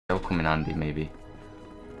They'll come in handy, maybe.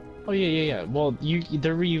 Oh yeah. Well,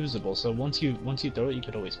 they're reusable, so once you throw it, you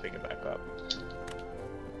could always pick it back up.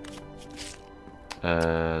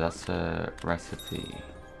 That's a recipe.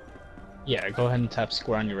 Yeah, go ahead and tap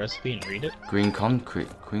square on your recipe and read it. Green concrete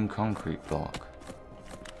block.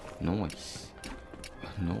 Nice.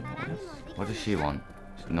 Nice. What does she want?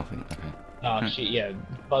 Nothing. Okay. Yeah.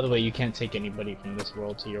 By the way, you can't take anybody from this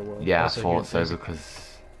world to your world. Yeah, Also, I thought so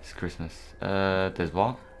because it's Christmas. There's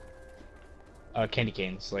what? Candy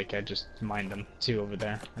canes. Like I just mined them. 2 over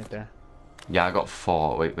there, right there. Yeah, I got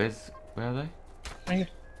 4. Wait, where are they? Right here,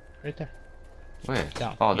 right there. Where?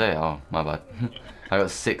 Down. Oh, there. Oh, my bad. I got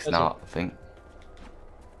 6 That's now, I think.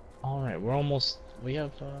 All right, we're almost. We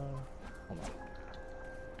have. Hold on.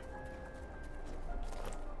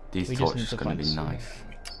 These torches are gonna be nice.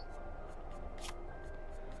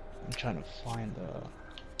 I'm trying to find the.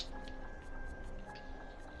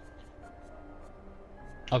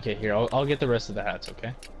 Okay, here, I'll get the rest of the hats,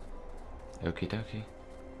 okay? Okie dokie.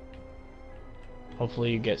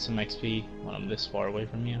 Hopefully you get some XP when I'm this far away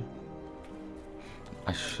from you.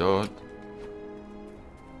 I should.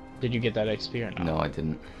 Did you get that XP or not? No, I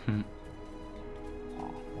didn't.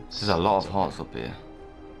 Oh, There's a lot of hearts up here.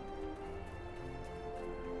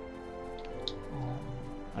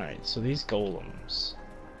 Alright, so these golems.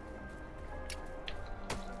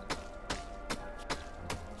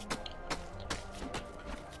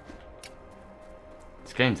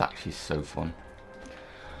 This game's actually so fun.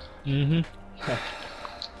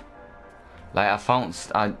 Like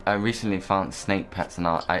I recently found snake pets, and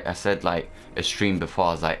I said like a stream before,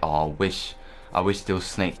 I was like, oh, I wish there was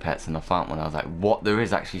snake pets, and I found one. I was like, what? There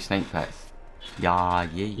is actually snake pets. Yeah.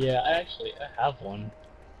 Yeah, I have one.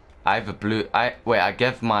 I have a blue. I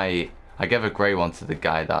gave a grey one to the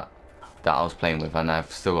guy that I was playing with, and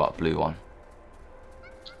I've still got a blue one.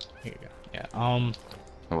 Here you go. Yeah.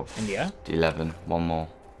 Oh, and yeah. 11. One more.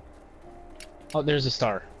 Oh, there's a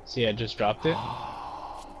star. See, I just dropped it.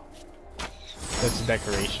 That's a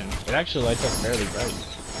decoration. It actually lights up fairly bright.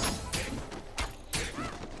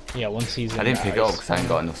 Yeah, once he's in I didn't pick it up because I ain't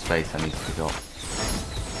got enough. enough space. I need to pick it up.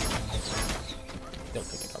 Don't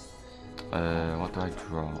pick it up. What do I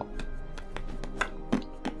drop?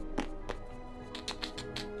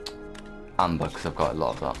 Amber, because I've got a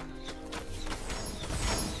lot of that.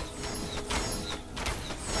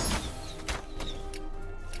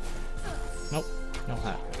 Nope, no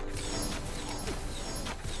hat.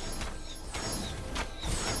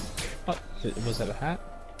 Oh, was that a hat?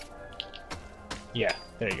 Yeah,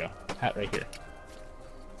 there you go. Hat right here.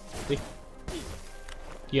 See?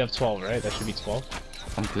 You have 12, right? That should be 12.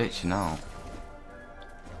 I'm glitching out.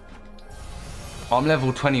 I'm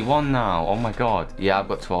level 21 now. Oh my god. Yeah, I've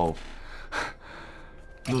got 12.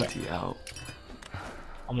 Bloody hell.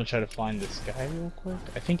 I'm gonna try to find this guy real quick.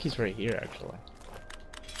 I think he's right here, actually.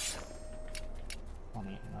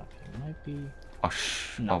 Funny enough, he might be. Oh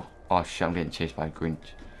shh. No. Oh shit, I'm getting chased by a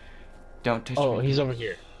Grinch. Don't touch me. Oh, he's over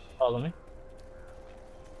here. Follow me.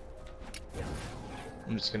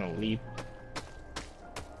 I'm just gonna leap.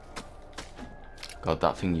 God,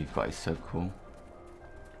 that thing you've got is so cool.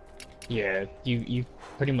 Yeah, you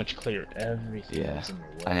pretty much cleared everything. Yeah, that's in your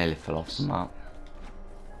way. I nearly fell off the map.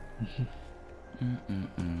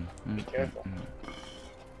 Be careful.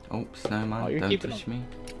 Oh, snowman, Oh, you're don't keeping touch up. me.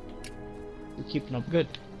 You're keeping up good.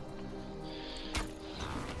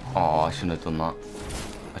 Oh, I shouldn't have done that.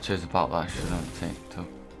 I chose about that, I shouldn't have taken up.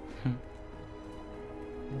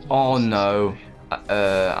 Oh no.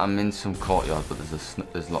 I'm in some courtyard, but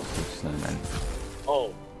there's lots of snowmen.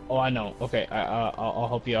 Oh, I know. Okay, I'll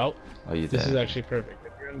help you out. Are you there? This is actually perfect.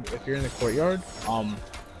 If you're in the courtyard,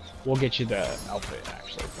 we'll get you the outfit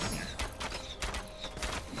actually from here.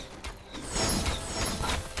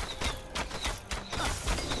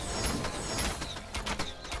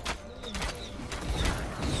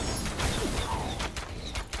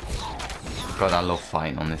 God, I love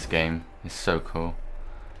fighting on this game. It's so cool.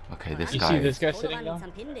 Okay, this You guy. see this guy sitting down?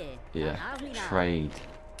 Yeah. Trade.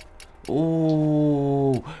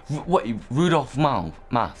 Ooh. What? Rudolph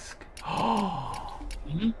mask.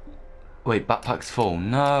 Wait, backpack's full.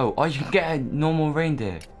 No. Oh, you can get a normal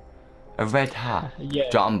reindeer. A red hat. Yeah.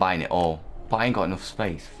 I'm buying it all, but I ain't got enough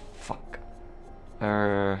space. Fuck.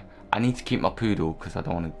 I need to keep my poodle because I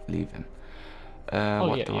don't want to leave him.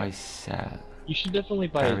 What do I sell? You should definitely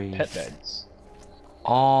buy Berries. pet beds.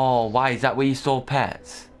 Oh, why is that where you store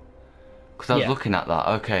pets? Because I was Yeah. looking at that.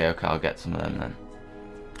 Okay, I'll get some of them then.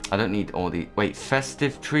 I don't need all the. Wait,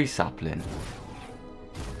 festive tree sapling.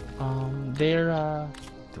 They're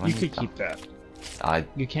Do I you need could that? keep that. I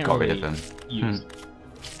You can't got really rid of them. use.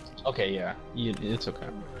 Okay, yeah, it's okay.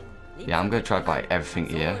 Yeah, I'm gonna try to buy everything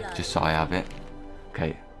here, just so I have it.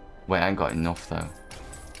 Okay. Wait, I ain't got enough though.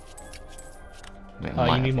 Wait, I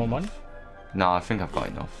might you need have more enough. money? No, I think I've got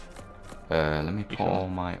enough. Let me put all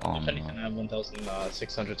my If armor anything, I on. have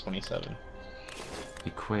 1,627.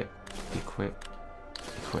 Equip, equip,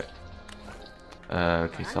 equip.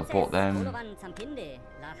 Okay, so I bought them. Now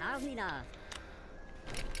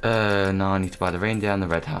I need to buy the reindeer and the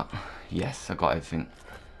red hat. Yes, I got everything.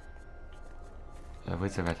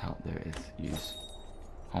 Where's the red hat? There it is. Use.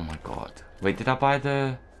 Oh my god. Wait, did I buy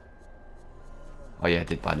the... Oh yeah, I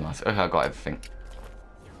did buy the mask. Okay, I got everything.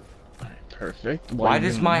 Alright, perfect. Why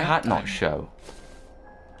does my hat not show?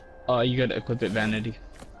 You gotta equip it vanity.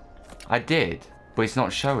 I did, but it's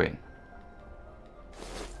not showing.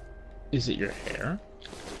 Is it your hair?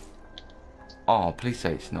 Oh, please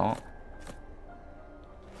say it's not.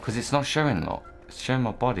 Because it's not showing, look. It's showing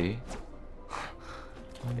my body.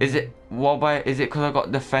 Is it... What by... Is it because I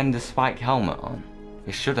got the Fender Spike helmet on?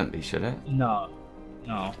 It shouldn't be, should it? No.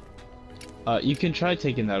 No. You can try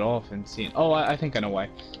taking that off and see. Oh, I think I know why.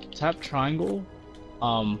 Tap triangle.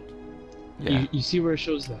 Yeah. You see where it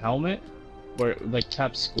shows the helmet? Where, like,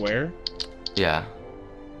 tap square? Yeah.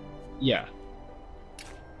 Yeah.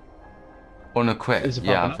 Unequipped. Is it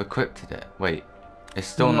Yeah, popping I've up? equipped it. Wait. It's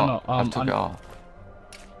still No, not... no, I've took it off.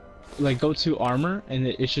 Like, go to armor, and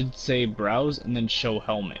it should say browse, and then show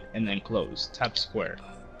helmet, and then close. Tap square.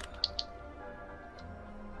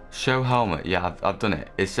 Show helmet. Yeah, I've done it.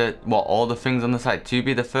 It said, what, all the things on the side. To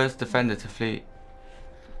be the first defender to flee.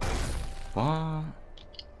 What?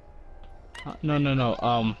 No.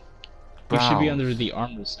 You should be Browse. under the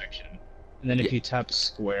armor section. And then if you tap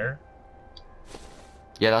square...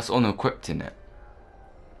 Yeah, that's unequipped in it.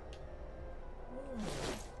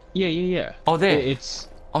 Yeah. Oh, there. It's...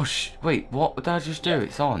 Oh, wait, what did I just do?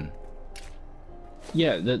 It's on.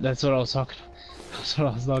 Yeah, that's what I was talking about. That's what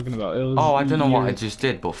I was talking about. It was, Oh, I don't know what I just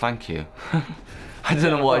did, but thank you. I don't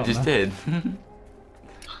know what I just did.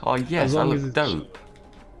 Oh, yes, I look dope.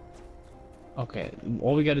 Okay,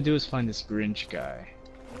 all we gotta do is find this Grinch guy.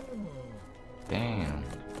 Damn.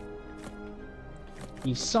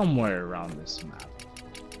 He's somewhere around this map.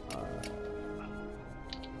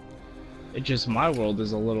 It's just my world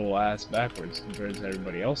is a little ass backwards compared to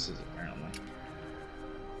everybody else's, apparently.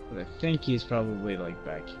 But I think he's probably, like,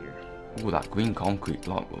 back here. Oh, that green concrete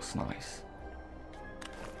block looks nice.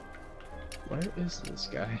 Where is this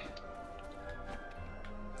guy?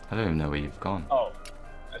 I don't even know where you've gone. Oh,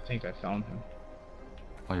 I think I found him.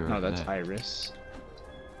 Oh, you're No, over that's there. Iris.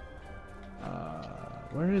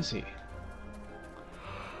 Where is he?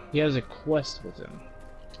 He has a quest with him.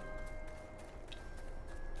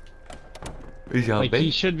 Is he Like,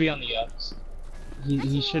 he should be on the ups.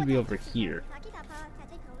 He should be over here.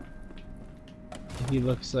 He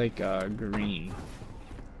looks like, green.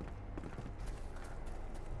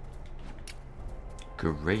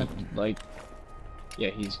 Green? Like,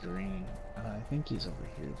 yeah, he's green. I think he's over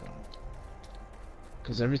here, though.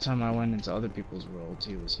 Because every time I went into other people's worlds,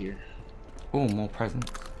 he was here. Oh, more presents.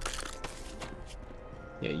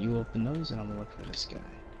 Yeah, you open those and I'm gonna look for this guy.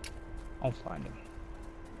 I'll find him.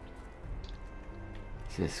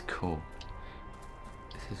 This is cool.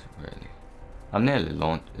 This is really... I'm nearly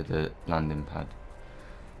launched the landing pad.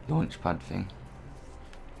 Launch pad thing.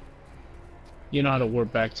 You know how to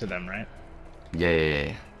warp back to them, right?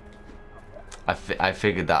 Yeah. I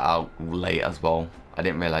figured that out late as well. I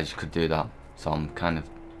didn't realize you could do that. So I'm kind of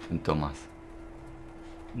a dumbass.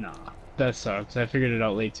 Nah, that sucks. I figured it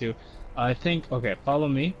out late too. I think, okay, follow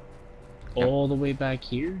me. Yep. All the way back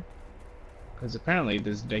here. Because apparently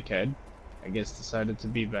this dickhead, I guess, decided to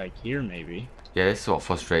be back here, maybe. Yeah, this is what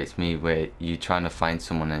frustrates me, where you trying to find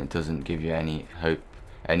someone and it doesn't give you any hope,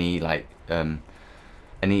 any like,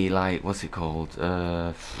 what's it called?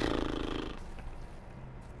 Oh,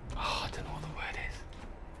 I don't know what the word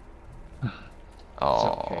is. Oh.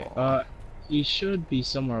 It's okay. He should be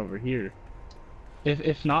somewhere over here.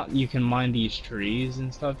 If not, you can mine these trees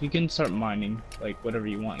and stuff. You can start mining, like, whatever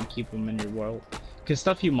you want and keep them in your world. Because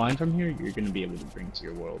stuff you mine from here, you're going to be able to bring to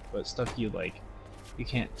your world. But stuff you, like, you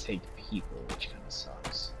can't take people, which kind of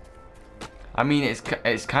sucks. I mean,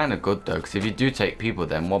 it's kind of good though, because if you do take people,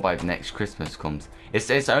 then what about next Christmas comes?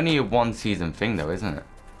 It's only a one season thing though, isn't it?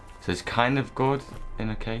 So it's kind of good in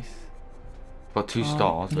a case. Got 2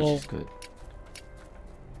 stars, which is good.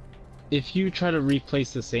 If you try to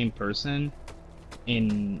replace the same person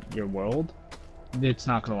in your world, it's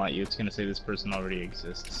not going to let you. It's going to say this person already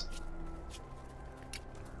exists.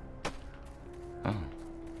 Oh.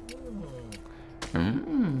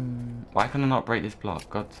 Why can I not break this block?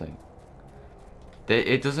 God's sake.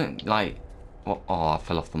 It doesn't like... Oh, I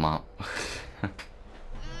fell off the map.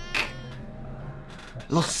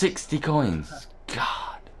 Lost 60 coins.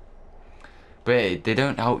 God. But they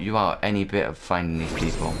don't help you out any bit of finding these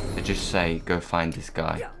people. They just say, go find this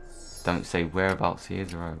guy. Don't say whereabouts he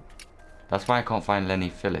is or. That's why I can't find Lenny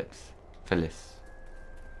Phillips. Phyllis.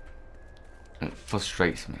 It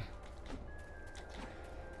frustrates me.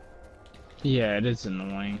 Yeah, it is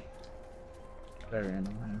annoying. Very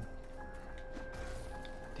annoying.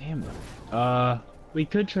 Damn it. We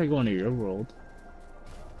could try going to your world.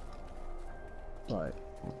 But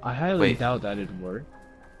I highly doubt that it'd work.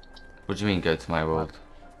 What do you mean go to my world?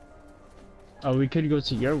 Oh, we could go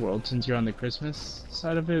to your world since you're on the Christmas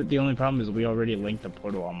side of it. The only problem is we already linked the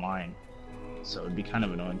portal on mine. So it'd be kind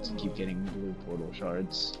of annoying to keep getting blue portal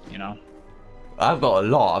shards, you know? I've got a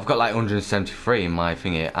lot. I've got like 173 in my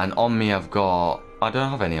thingy. And on me I've got... I don't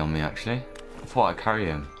have any on me actually. I thought I'd carry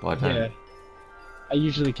him, but I don't. Yeah. I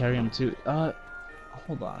usually carry him too.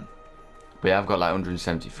 Hold on. But yeah, I've got like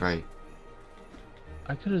 173.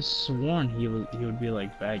 I could have sworn he would be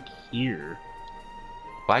like back here.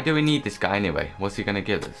 Why do we need this guy anyway? What's he gonna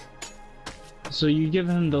give us? So you give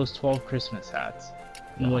him those 12 Christmas hats.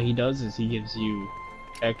 And what he does is he gives you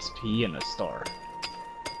XP and a star.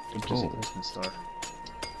 Which is a Christmas star.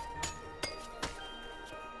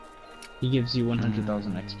 He gives you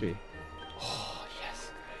 100,000 XP. Oh,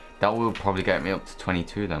 yes. That will probably get me up to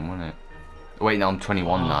 22 then, won't it? Wait, no, I'm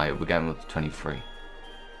 21 now. It will get me up to 23.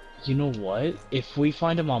 You know what? If we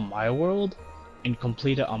find him on my world and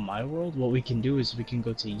complete it on my world, what we can do is we can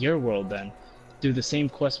go to your world then, do the same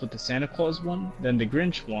quest with the Santa Claus one, then the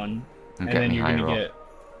Grinch one, and then you're gonna get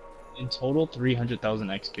in total 300,000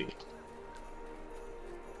 XP.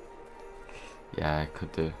 Yeah, I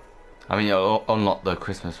could do. I mean, it'll unlock the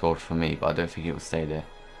Christmas world for me, but I don't think it will stay there.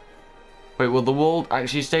 Wait, will the world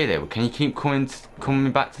actually stay there? Can you keep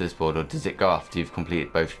coming back to this world, or does it go after you've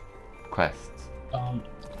completed both quests?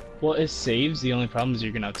 Well, it saves. The only problem is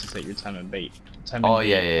you're gonna have to set your time and bait.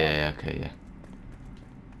 Yeah, okay, yeah.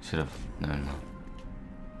 Should have known that.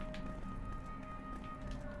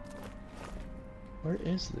 Where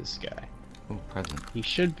is this guy? Oh, present. He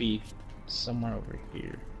should be somewhere over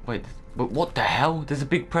here. Wait, but what the hell? There's a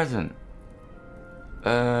big present.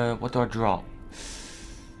 What do I drop?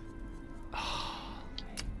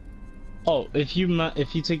 Oh, if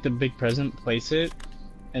you take the big present, place it,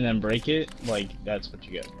 and then break it, like that's what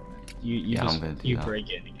you get from it. You break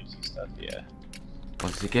it and it gives you stuff. Yeah.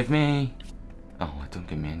 What does it give me? Oh, it don't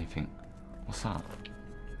give me anything. What's that?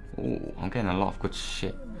 Oh, I'm getting a lot of good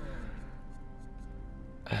shit.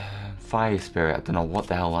 Fire spirit. I don't know what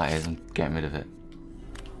the hell that is. I'm getting rid of it.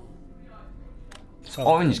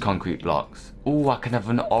 Orange concrete blocks. Oh, I can have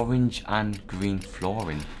an orange and green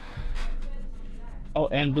flooring. Oh,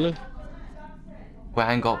 and blue. Wait,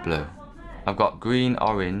 I ain't got blue. I've got green,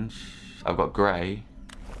 orange. I've got grey.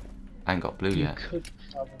 I ain't got blue yet. You could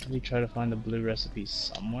probably try to find the blue recipe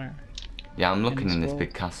somewhere. Yeah, I'm looking in this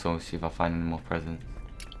big castle to see if I find any more presents.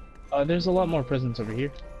 There's a lot more presents over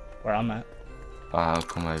here, where I'm at. I'll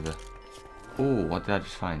come over. Oh, what did I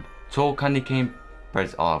just find? Tall candy cane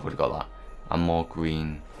presents. Oh, I would have got that. And more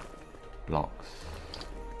green blocks.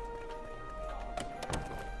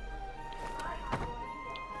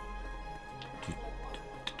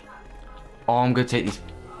 Oh, I'm gonna take these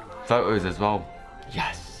photos as well.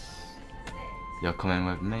 Yes. You're coming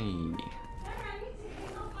with me.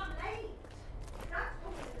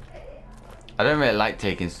 I don't really like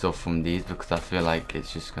taking stuff from these because I feel like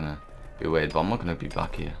it's just gonna be weird, but I'm not gonna be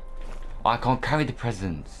back here. Oh, I can't carry the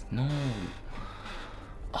presents. No.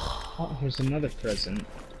 Oh, here's another present.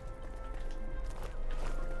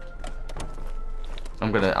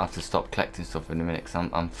 I'm gonna have to stop collecting stuff in a minute because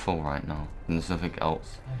I'm full right now and there's nothing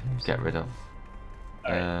else to get rid of.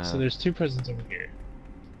 Alright, so there's two presents over here.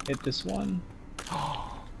 Hit this one.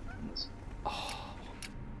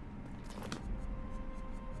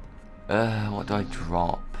 What do I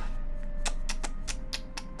drop?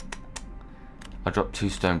 I dropped 2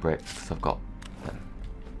 stone bricks because I've got them.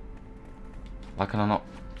 Why can I not?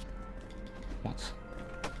 What?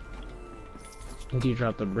 Where do you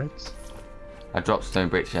drop the bricks? I dropped stone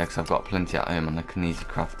bricks, yeah, because I've got plenty at home and I can easily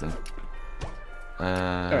craft them.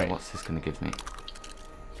 What's this gonna give me?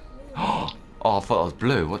 Oh, I thought it was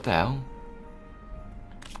blue. What the hell?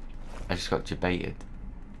 I just got debated.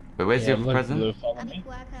 But where's the other present? Blue, follow me.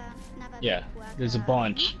 Yeah, there's a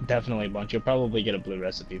bunch. Definitely a bunch. You'll probably get a blue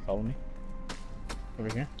recipe. Follow me.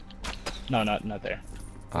 Over here. No, not there.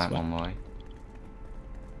 I'm on my way.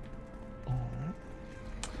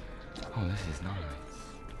 Oh, this is nice.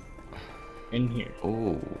 In here.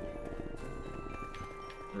 Oh.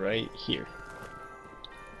 Right here.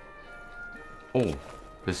 Oh,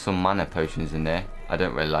 there's some mana potions in there. I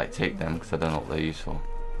don't really like take them because I don't know what they're used for.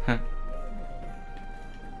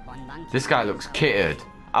 This guy looks kitted.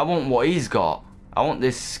 I want what he's got. I want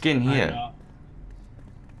this skin here.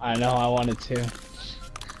 I know, I wanted to.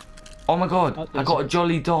 Oh my god, Oh, I got a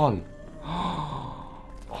jolly doll. Oh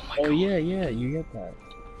my god. Oh yeah, you get that.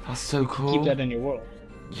 That's so cool. Keep that in your world.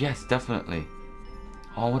 Yes, definitely.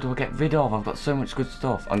 Oh, what do I get rid of? I've got so much good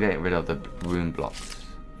stuff. I'm getting rid of the rune blocks.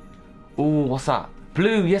 Oh, what's that?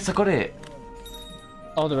 Blue, yes, I got it.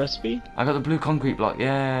 Oh, the recipe? I got the blue concrete block,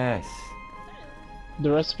 yes.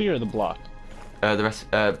 The recipe or the block?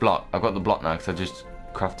 Block. I've got the block now because I just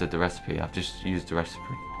crafted the recipe. I've just used the recipe.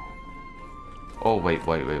 Oh, wait.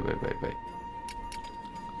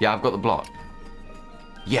 Yeah, I've got the block.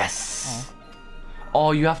 Yes.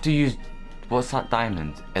 Oh, you have to use... What's that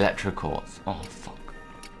diamond? Electro quartz. Oh, fuck.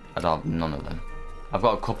 I don't have none of them. I've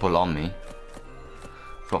got a couple on me.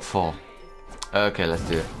 I've got 4. Okay, let's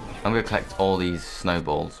do it. I'm going to collect all these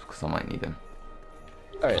snowballs because I might need them.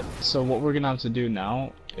 Alright, so what we're gonna have to do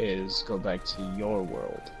now is go back to your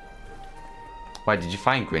world. Why, did you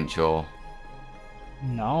find Grinch or...?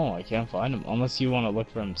 No, I can't find him, unless you want to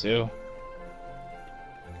look for him too.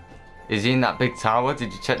 Is he in that big tower?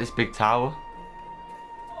 Did you check this big tower?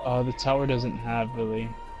 The tower doesn't have really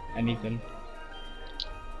anything.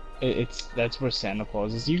 That's where Santa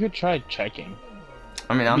Claus is. You could try checking.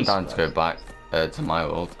 I mean, I'm down to go back to my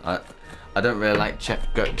world. I don't really like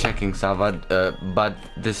checking, so I've had bad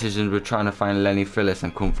decisions with trying to find Lenny Phyllis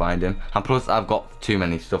and couldn't find him. And plus, I've got too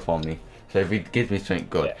many stuff on me. So if he gives me something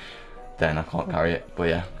good, then I can't carry it. But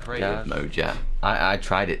yeah, creative mode, yeah. I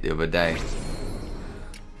tried it the other day.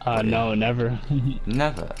 No, never.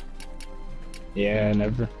 Never? Yeah,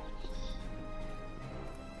 never.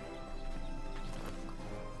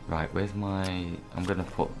 Right, where's my... I'm gonna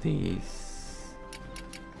put these...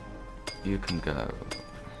 You can go.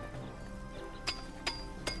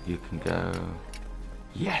 You can go.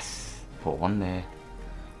 Yes! Put one there.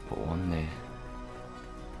 Put one there.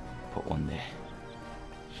 Put one there.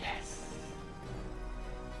 Yes!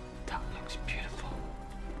 That looks beautiful.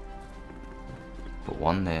 Put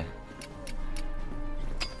one there.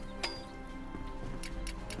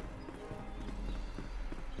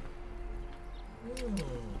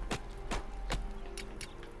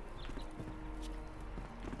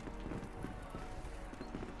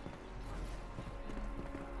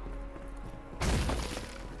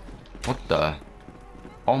 What the?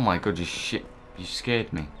 Oh my god, you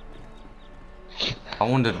scared me. I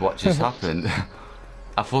wondered what just happened.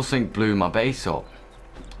 I thought something blew my base up.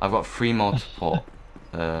 I've got 3 more to put.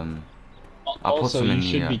 I'll put some in you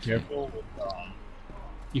should here. be careful with,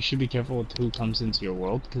 you should be careful with who comes into your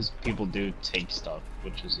world, because people do take stuff,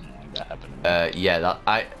 which is annoying. That happened. Yeah,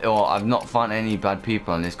 I've not found any bad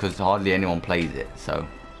people on this because hardly anyone plays it. So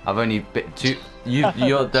I've only been to you're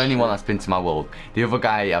the only one that's been to my world. The other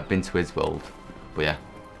guy, I've been to his world. But yeah.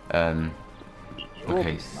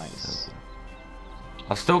 Okay. Nice. So,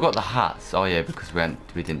 I've still got the hats. Oh yeah, because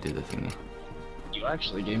we didn't do the thingy. You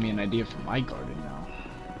actually gave me an idea for my garden now.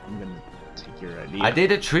 I'm gonna take your idea. I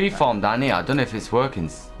did a tree farm down here. I don't know if it's working.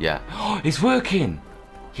 Yeah. It's working.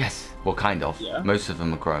 Yes. Well, kind of. Yeah? Most of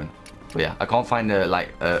them are grown. But yeah, I can't find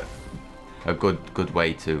a good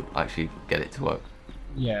way to actually get it to work.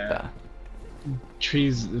 Yeah. Better.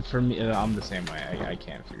 Trees, for me, I'm the same way. I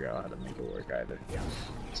can't figure out how to make it work either. Yeah.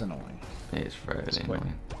 It's annoying. It's really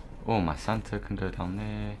annoying. Oh, my Santa can go down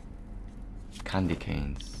there. Candy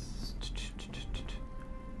canes.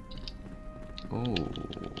 Oh.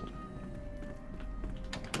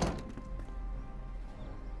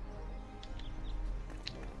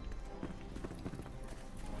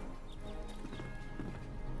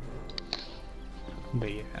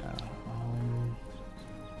 But yeah,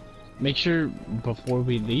 make sure before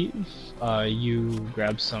we leave, you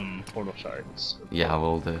grab some portal shards. Yeah, I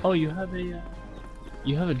will do. Oh, you have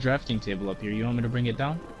a drafting table up here. You want me to bring it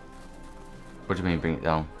down? What do you mean, bring it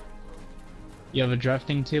down? You have a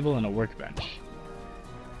drafting table and a workbench.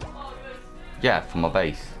 Yeah, for my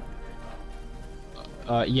base.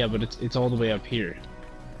 Yeah, but it's all the way up here.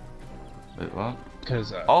 Wait, what?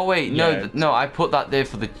 Cause, oh wait, yeah, no, I put that there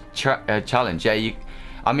for the challenge. Yeah,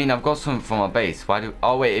 I mean, I've got some for my base. Why do?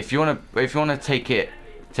 Oh wait, if you wanna take it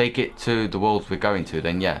to the worlds we're going to,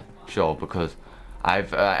 then yeah, sure. Because I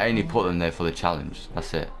only put them there for the challenge.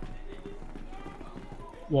 That's it.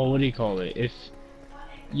 Well, what do you call it? If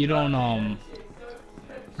you don't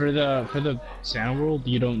for the Sand World,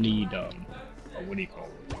 you don't need what do you call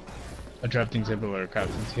it? A drafting table or a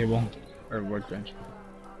crafting table or a workbench.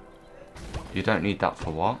 You don't need that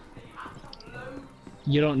for what?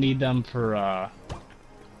 You don't need them for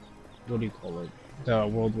what do you call it? The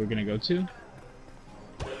world we're gonna go to.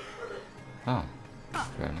 Oh,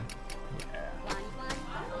 fair enough.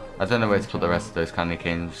 I don't know where to put the rest of those candy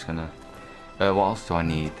canes. I'm just gonna. What else do I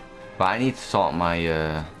need? But I need to sort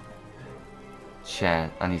my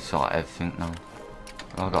chair. I need to sort everything now.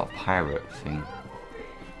 Oh, I got a pirate thing.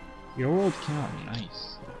 Your world count,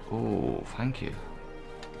 nice. Oh, thank you.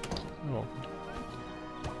 Oh.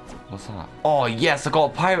 What's that? Oh yes, I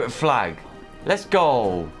got a pirate flag. Let's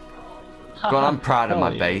go. God, I'm proud of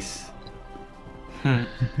my base.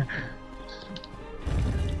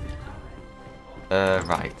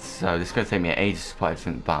 Right, so this is going to take me ages to put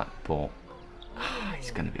everything back, but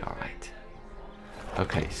it's going to be alright.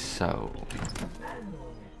 Okay, so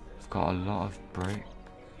I've got a lot of brick.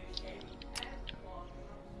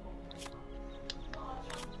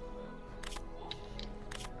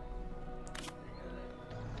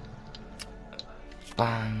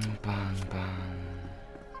 Bang, bang, bang.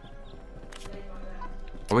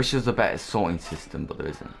 I wish there was a better sorting system, but there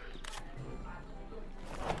isn't.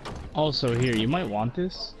 Also here, you might want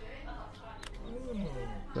this.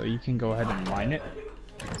 So you can go ahead and mine it.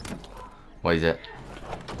 What is it?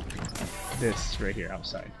 This right here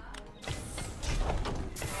outside.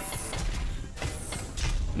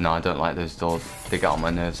 No, I don't like those doors. They get on my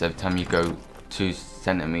nerves. Every time you go 2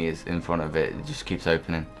 centimeters in front of it, it just keeps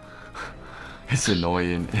opening. It's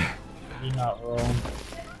annoying. You're not wrong.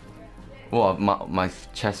 Well, my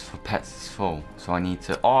chest for pets is full, so I need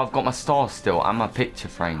to... Oh, I've got my stars still, and my picture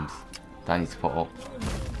frames that I need to put up.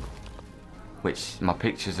 Which, my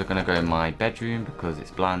pictures are going to go in my bedroom because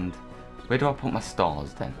it's bland. Where do I put my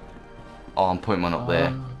stars then? Oh, I'm putting one up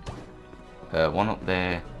there. One up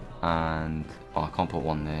there, and... Oh, I can't put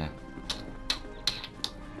one there.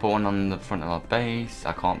 Put one on the front of my base.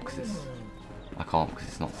 I can't because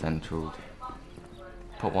it's not central.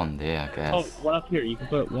 Put one there, I guess. Oh, one up here. You can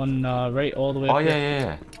put one right all the way up. Oh, up yeah, there.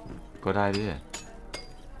 yeah. Good idea.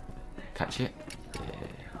 Catch it. Yeah.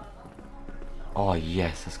 Oh,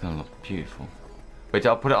 yes. That's going to look beautiful. Wait,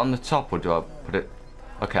 do I put it on the top or do I put it...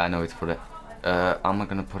 Okay, I know where to put it. How am I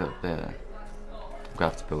going to put it up there then? I'm going to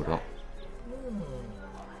have to build up.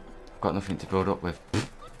 I've got nothing to build up with.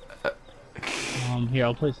 Here,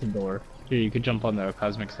 I'll place the door. Here, you could jump on the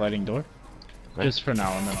cosmic sliding door. Right. Just for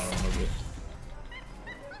now, and then I'll remove it.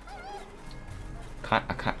 I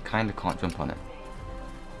kind of can't jump on it.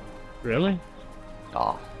 Really?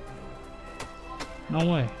 Oh. No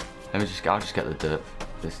way. I'll just get the dirt.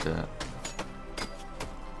 This dirt.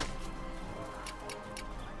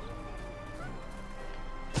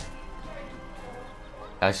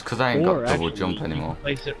 That's because I ain't got double jump anymore.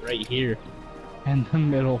 Place it right here, in the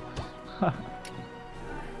middle.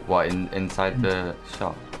 What, inside the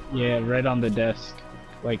shop? Yeah, right on the desk,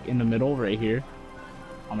 like in the middle, right here,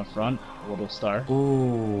 on the front, a little star.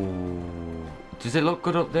 Ooh, does it look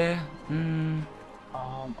good up there? Hmm.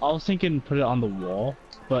 I was thinking put it on the wall,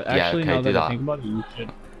 but actually yeah, okay, now that I think about it,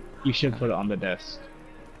 you should put it on the desk.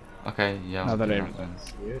 Okay, yeah. Now that I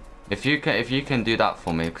see it. If you can do that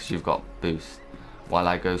for me, because you've got boost, while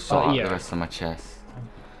I go sort out the rest of my chest.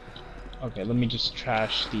 Okay, let me just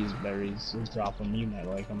trash these berries and drop them. You might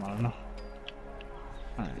like them, I don't know.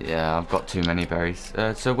 Right. Yeah, I've got too many berries.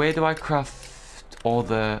 So where do I craft all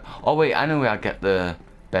the... Oh wait, I know where I get the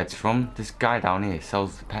beds from. This guy down here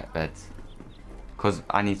sells the pet beds. Because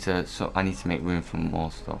I need to make room for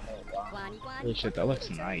more stuff. Holy shit, that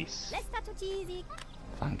looks nice.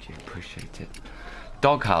 Thank you, appreciate it.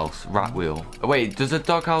 Doghouse, rat wheel. Oh, wait, does a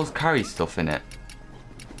doghouse carry stuff in it?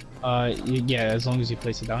 Yeah, as long as you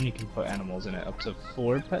place it down, you can put animals in it. Up to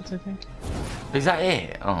 4 pets, I think. Is that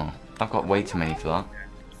it? Oh, I've got way too many for that.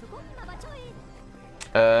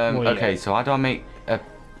 Well, okay, yeah. so how do I make a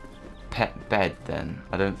pet bed then?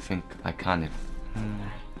 I don't think I can if...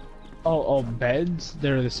 Oh, beds?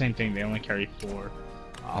 They're the same thing. They only carry 4.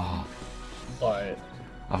 Oh. But...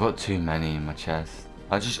 I've got too many in my chest.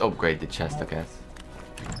 I'll just upgrade the chest, I guess.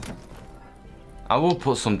 I will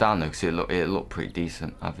put some down though, because it looked pretty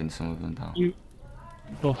decent having some of them down.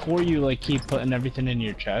 Before you like keep putting everything in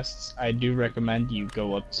your chests, I do recommend you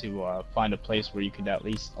go up to find a place where you could at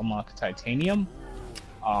least unlock titanium.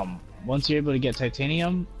 Once you're able to get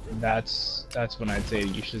titanium, that's when I'd say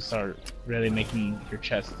you should start really making your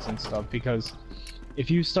chests and stuff, because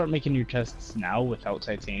if you start making your chests now without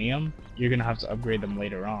titanium, you're gonna have to upgrade them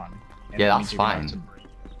later on. Yeah, that's fine.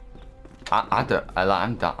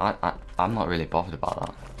 I'm not really bothered about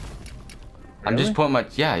that. Really? I'm just putting my...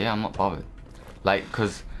 Yeah, I'm not bothered. Like,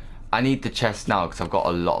 because I need the chest now because I've got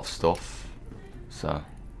a lot of stuff. So...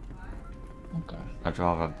 Okay. I'd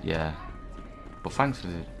rather... Yeah. But thanks for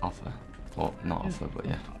the offer. Well, not offer, but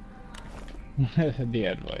yeah. The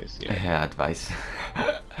advice, yeah. Yeah, advice.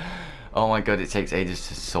 Oh my god, it takes ages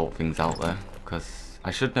to sort things out there. Because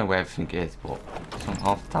I should know where everything is, but some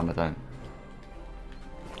half the time I don't.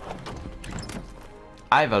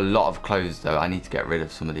 I have a lot of clothes though. I need to get rid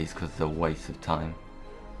of some of these because they're a waste of time.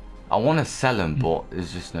 I want to sell them, but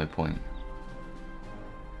there's just no point.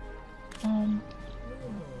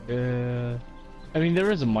 I mean,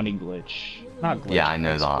 there is a money glitch. Not glitch. Yeah, I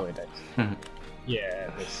know that. Yeah,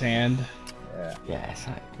 the sand. Yeah. Yeah, it's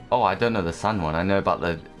like... Oh, I don't know the sand one. I know about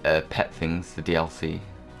the pet things, the DLC.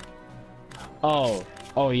 Oh,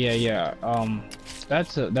 yeah.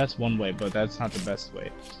 That's one way, but that's not the best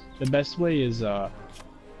way. The best way is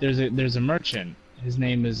there's a merchant. His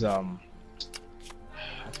name is I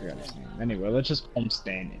forgot his name. Anyway, let's just call him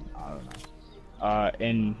Stan. I don't know.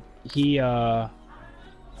 And he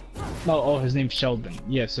his name's Sheldon.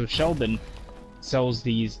 Yeah, so Sheldon sells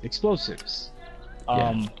these explosives.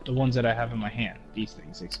 The ones that I have in my hand, these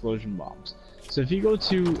things, explosion bombs. So if you go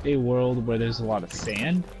to a world where there's a lot of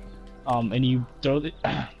sand, and you throw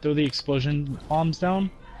the explosion bombs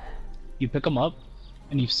down, you pick them up,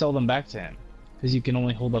 and you sell them back to him, because you can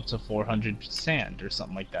only hold up to 400 sand or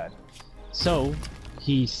something like that. So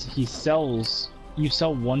you sell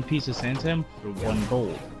one piece of sand to him for 1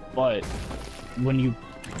 gold, but when you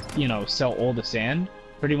sell all the sand,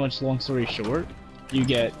 pretty much long story short, you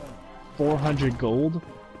get 400 gold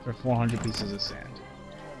for 400 pieces of sand.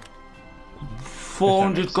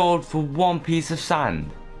 400 gold for 1 piece of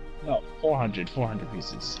sand? No, 400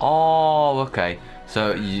 pieces. Oh, okay.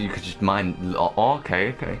 So you could just mine... Oh,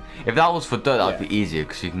 okay. If that was for dirt, that'd be easier,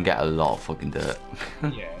 because you can get a lot of fucking dirt.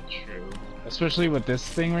 Yeah, true. Especially with this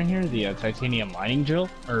thing right here, the titanium mining drill.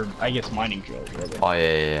 Or, I guess mining drill, really. Oh,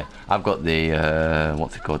 yeah. I've got the,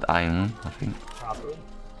 what's it called? Iron, I think. Probably.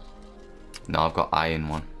 No, I've got iron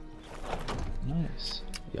one. Nice.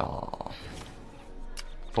 Yeah.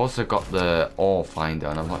 I've also got the ore finder,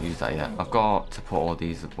 and I've not used that yet. I've got to put all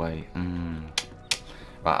these away.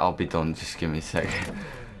 Right, I'll be done. Just give me a second.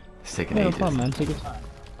 It's taking ages. No problem, man. Take your time.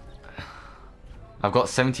 I've got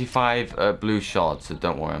 75 blue shards, so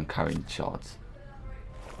don't worry, I'm carrying shards.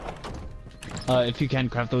 If you can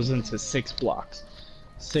craft those into 6 blocks.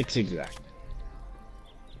 6 exact.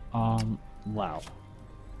 Wow.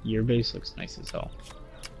 Your base looks nice as hell.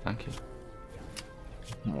 Thank you.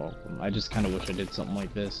 You're welcome. I just kind of wish I did something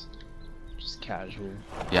like this. Just casual.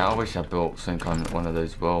 Yeah, I wish I built something on one of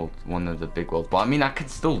those one of the big worlds. But I mean, I could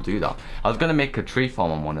still do that. I was gonna make a tree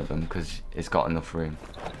farm on one of them because it's got enough room.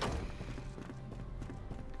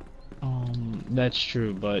 That's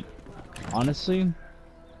true, but honestly,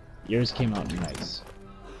 yours came out nice.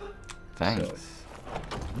 Thanks. So,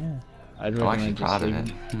 yeah, I'd I'm actually recommend just proud of leaving.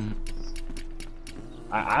 it.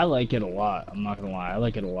 I like it a lot. I'm not gonna lie, I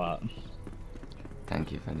like it a lot.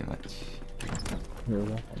 Thank you very much. You're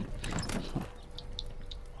welcome.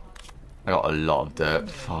 I got a lot of dirt.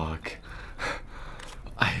 Fuck.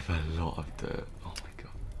 I have a lot of dirt. Oh my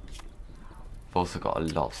god. I've also got a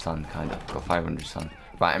lot of sand, kind of. Got 500 sand.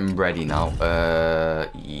 Right, I'm ready now.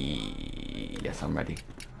 Yes, I'm ready.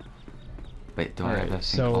 Wait, do I have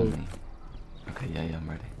everything on me? Okay, yeah, I'm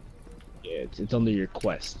ready. Yeah, it's under your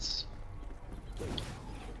quests.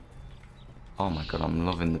 Oh my god, I'm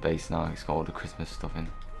loving the base now. It's got all the Christmas stuff in.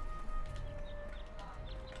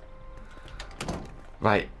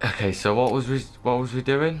 Right. Okay. So what was we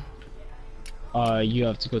doing? You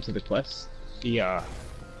have to go to the quest, the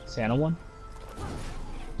Santa one.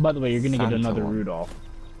 By the way, you're gonna get another Rudolph.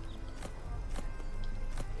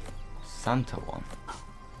 Santa one.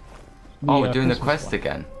 Oh, we're doing the Christmas quest one.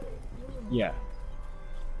 again. Yeah.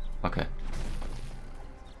 Okay.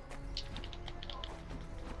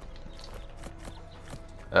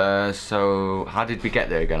 So how did we get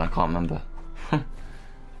there again? I can't remember.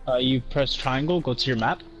 You press triangle, go to your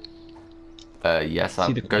map. Yes,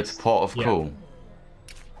 I'll go to Port of Cool.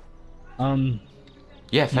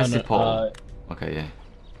 Yeah, festive portal. Okay, yeah.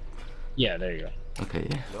 Yeah, there you go. Okay,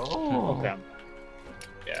 yeah. Oh. Okay.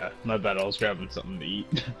 Yeah, my bad. I was grabbing something to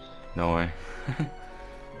eat. No way.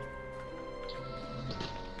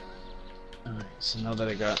 Alright, so now that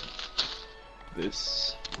I got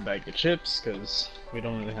this bag of chips, because we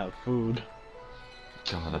don't really have food.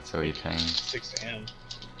 God, that's so irritating. 6 AM.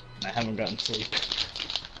 And I haven't gotten sleep.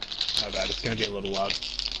 My bad, it's gonna be a little loud.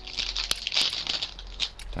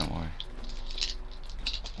 Don't worry.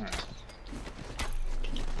 Alright.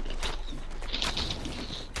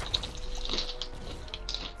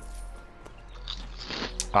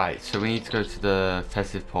 Alright, so we need to go to the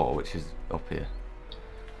festive portal, which is up here.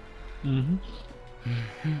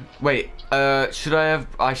 Wait, I should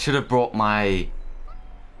have brought my...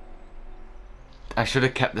 I should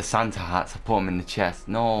have kept the Santa hats. I put them in the chest.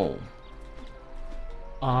 No.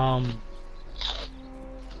 Um.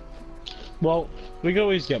 Well, we could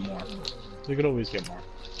always get more. We could always get more.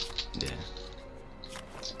 Yeah.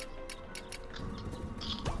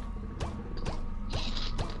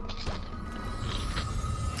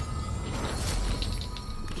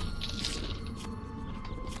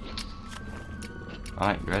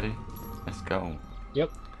 Alright, you ready? Let's go.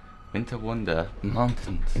 Yep. Winter Wonder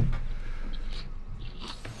Mountains.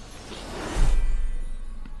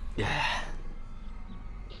 Yeah.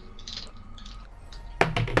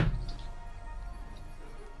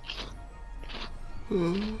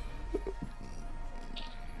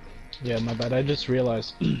 Yeah, my bad. I just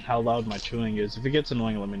realized how loud my chewing is. If it gets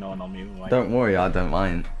annoying, let me know and I'll mute my. Don't worry, I don't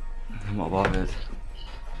mind. I'm not bothered.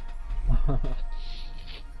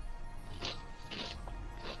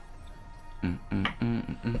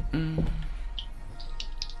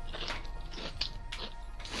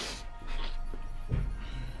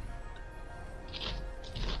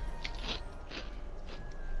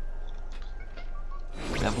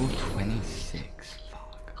 Level 26.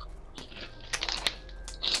 Fuck.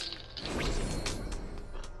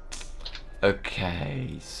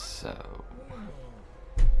 Okay, so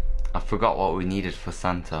I forgot what we needed for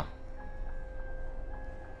Santa.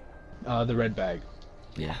 The red bag.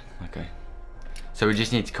 Yeah, okay. So we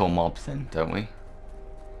just need to kill mobs then, don't we?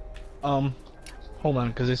 Hold on,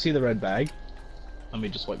 because I see the red bag. Let me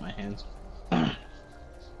just wipe my hands.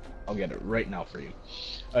 I'll get it right now for you.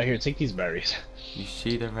 Here, take these berries. You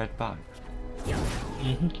see the red bag?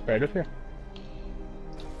 Right up here.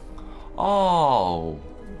 Oh!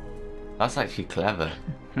 That's actually clever.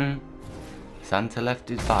 Santa left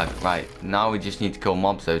his bag. Right, now we just need to kill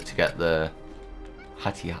mobs though to get the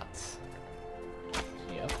hatty hats.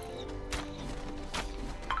 Yep.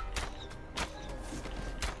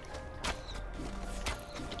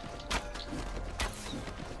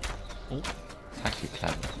 It's actually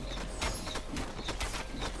clever.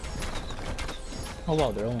 Oh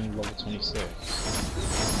wow, they're only level 26.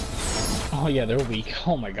 Oh yeah, they're weak.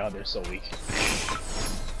 Oh my god, they're so weak.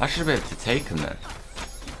 I should be able to take them then.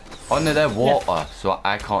 Oh no, they're water, so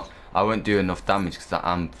I can't. I won't do enough damage because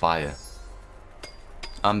I'm fire.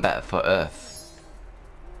 I'm better for earth.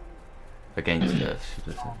 Against earth,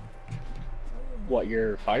 should I say. What,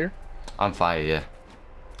 you're fire? I'm fire, yeah.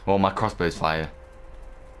 Well, my crossbow's fire.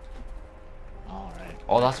 Alright.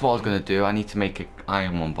 Oh, that's what I was gonna do. I need to make an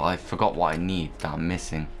iron one, but I forgot what I need that I'm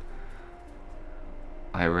missing.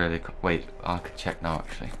 I really wait. I could check now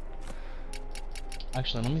actually.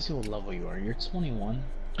 Actually, let me see what level you are. You're 21.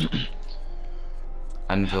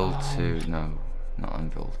 Anvil 2, no, not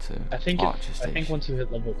Anvil 2. I think Archer I Station. think once you hit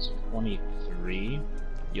level 23,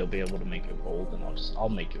 you'll be able to make a gold, and I'll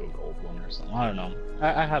make you a gold one or something. I don't know.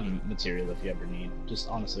 I have material if you ever need. Just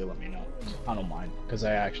honestly, let me know. I don't mind because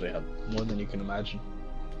I actually have more than you can imagine.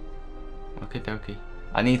 Okay, dokie.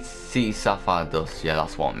 I need sea sapphire dust. Yeah,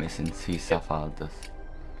 that's what I'm missing. Sea sapphire dust.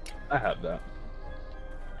 I have that.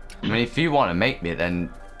 I mean, if you want to make me,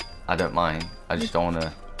 then I don't mind. I just don't want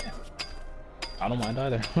to. I don't mind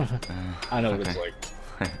either. I know what it's okay. like.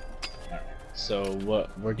 Alright, so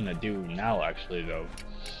what we're gonna do now, actually, though.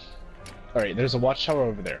 Alright, there's a watchtower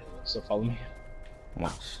over there, so follow me.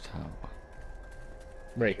 Watchtower.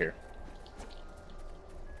 Right here.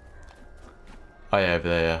 Oh yeah, over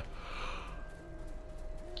there.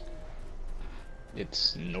 Yeah.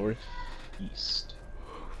 It's northeast.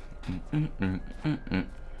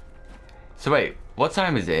 So wait, what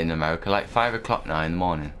time is it in America? Like 5 o'clock now in the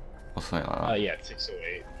morning, or something like that. Yeah,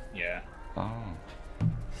 6:08. Yeah. Oh.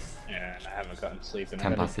 Yeah, and I haven't gotten sleep. And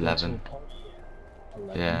 10 I gotta past go 11. to a party at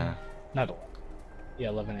 11. Yeah. Not 11. Yeah,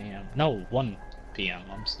 11 a.m. No, 1 p.m.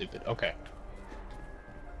 I'm stupid. Okay.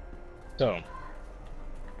 So.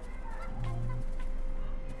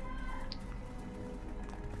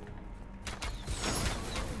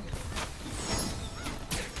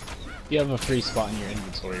 You have a free spot in your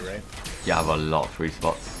inventory, right? Yeah, I have a lot of free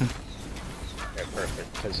spots. Okay,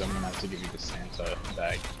 perfect. Because I'm gonna have to give you the Santa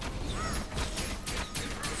bag.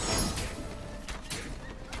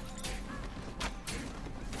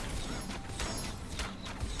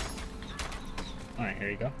 Alright, here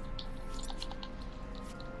you go.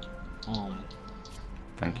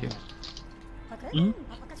 Thank you.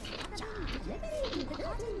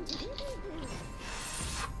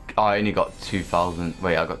 Oh, I only got 2,000.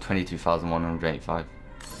 Wait, I got 22,185.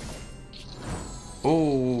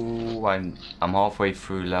 Oh, I'm halfway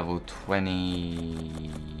through level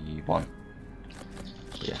 21.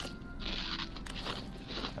 Yeah.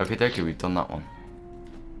 Okay, dokie, we've done that one.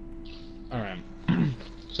 Alright.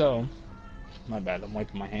 So, my bad, I'm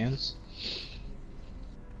wiping my hands.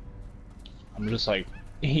 I'm just like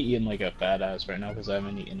eating like a fat ass right now because I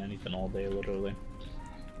haven't eaten anything all day, literally.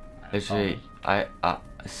 Literally,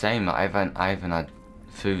 same. I haven't had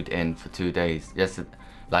food in for 2 days. Yesterday,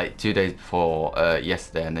 like 2 days before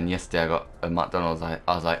yesterday, and then yesterday I got a McDonald's. I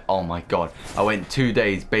was like, oh my god! I went 2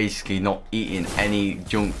 days basically not eating any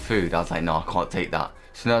junk food. I was like, no, I can't take that.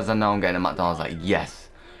 As soon as I know I'm getting a McDonald's, I was like, yes.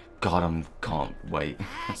 God, can't wait.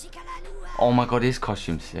 Oh my god, his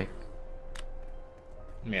costume's sick.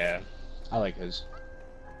 Yeah, I like his.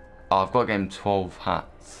 Oh, I've got to get him 12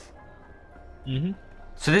 hats. Mhm.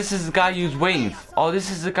 So this is the guy who's waiting. Oh,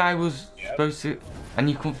 this is the guy who's Yep. supposed to, and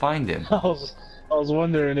you couldn't find him. I was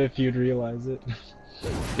wondering if you'd realize it.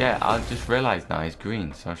 Yeah, I just realised now he's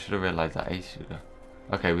green, so I should have realised that ace shooter.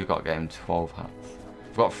 Okay, we've got to get him 12 hats.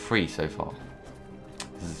 We've got 3 so far.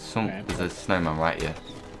 There's a snowman right here.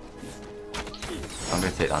 I'm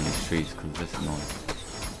going to take down these trees because this is annoying.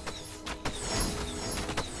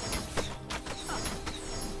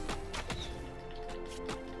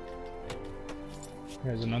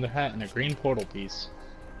 There's another hat and a green portal piece.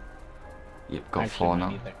 Yep, got Actually, 4 I now.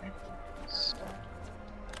 need that green portal piece, so-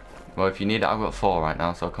 Well, if you need it, I've got 4 right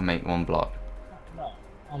now, so I can make 1 block. No,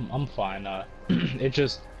 I'm fine. It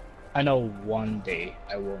just, I know one day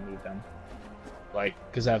I will need them, like,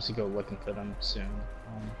 cause I have to go looking for them soon.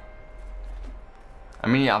 I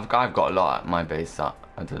mean, yeah, I've got a lot at my base that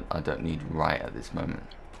I don't need right at this moment,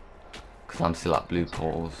 because I'm still at blue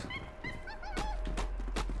portals.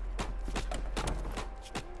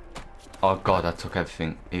 Oh god, I took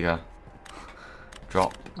everything. Here you go.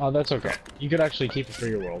 Drop. Oh, that's okay. You could actually keep it for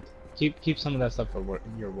your world. Keep some of that stuff for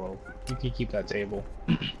your world. You can keep that table.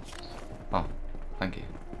 Oh, thank you.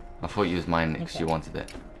 I thought you was mine because you wanted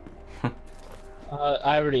it.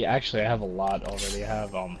 I have a lot already. I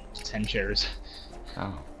have 10 chairs.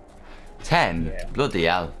 Oh. 10? Yeah. Bloody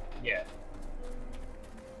hell. Yeah.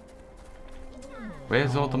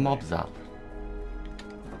 Where's all the mobs at?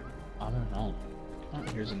 I don't know. Oh,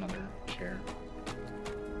 here's another chair.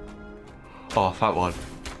 Oh, fat one.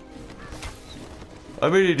 I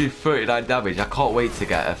really did 39 damage. I can't wait to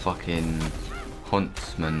get a fucking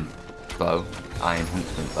huntsman bow. Iron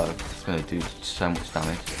huntsman bow. It's gonna do so much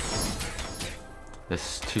damage.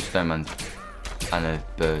 There's 2 snowmen and a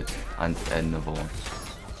bird and another one.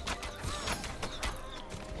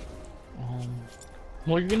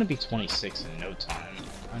 Well, you're gonna be 26 in no time.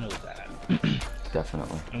 I know that.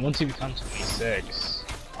 Definitely. And once you become 26,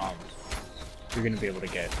 you're gonna be able to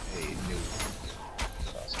get a new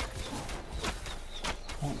suspect.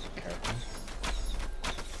 Oh, careful.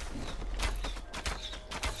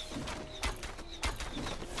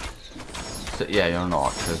 So, yeah, you're an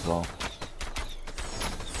archer as well.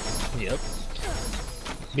 Yep.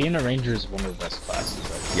 Being a ranger is one of the best classes,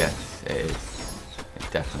 I think. Yes, it is.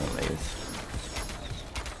 It definitely is.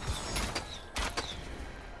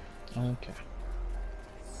 Okay.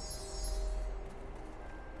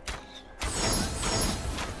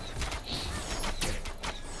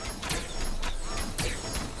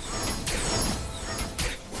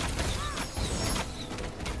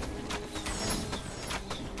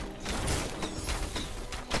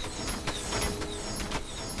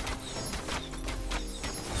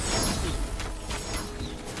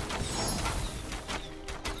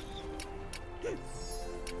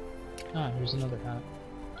 Ah, here's another hat.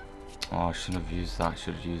 Oh, I shouldn't have used that. I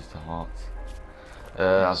should have used the hearts.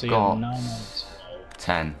 So I've you got have 9 out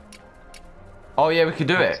 10. Oh yeah, we could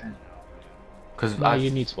do it. Cause No,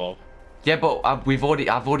 you need 12. yeah, but I've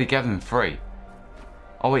already given 3.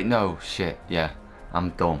 Oh wait, no, shit. Yeah, I'm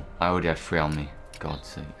dumb. I already had 3 on me. God's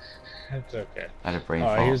sake. That's okay. I had a brain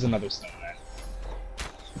Alright, fart. here's another snowman.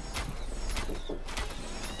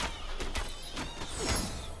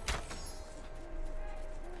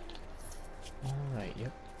 Alright,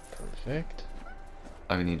 yep. Perfect.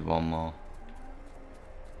 I only need 1 more.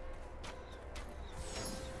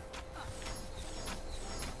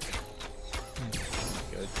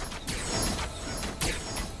 Good.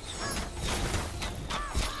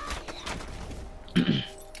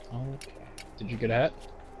 Okay. Did you get a hat?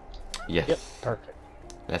 Yes. Yep. Perfect.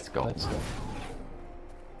 Let's go. Let's go.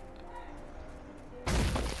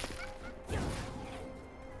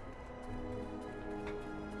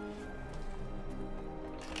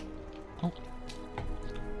 Oh.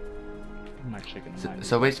 I'm actually gonna mind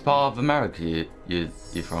So which part of America you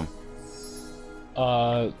from?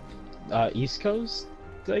 East Coast,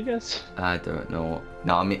 I guess. I don't know.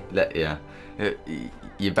 No, I mean, yeah.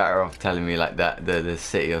 You're better off telling me like that the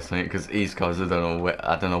city or something, because East Coast I don't know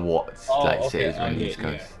what like cities are in the East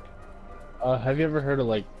Coast. Yeah. Have you ever heard of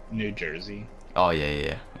like New Jersey? Oh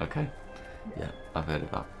yeah. Okay. Yeah, I've heard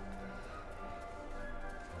of that.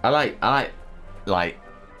 I like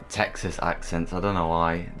Texas accents. I don't know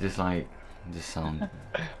why. Just sound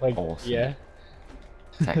Like, awesome. yeah.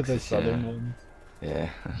 The Texas, southern one. yeah.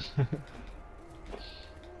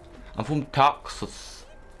 I'm from Texas.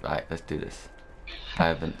 Right, let's do this. I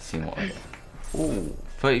haven't seen what I got. Ooh,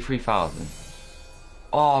 33,000.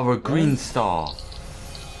 Oh, we're a green star.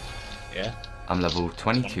 Yeah. I'm level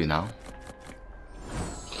 22 now.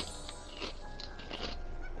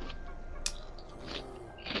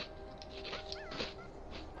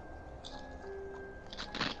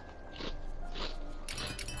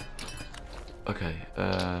 Okay,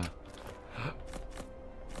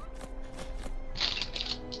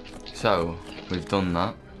 so we've done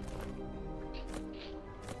that.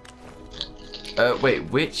 Wait,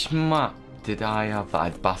 which map did I have that I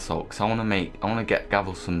had basalt? Cause I wanna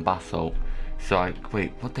gather some basalt. So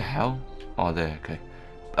wait, what the hell? Oh, there, okay.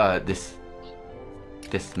 This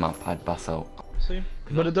map had basalt. See?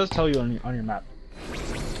 But it does tell you on your map.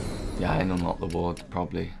 Yeah, I unlocked the ward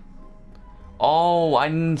probably. Oh,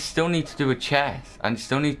 I still need to do a chest. I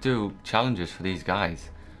still need to do challenges for these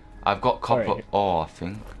guys. I've got copper ore, I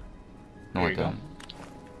think. No, I don't.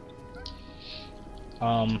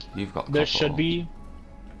 You've got copper there should ore. be.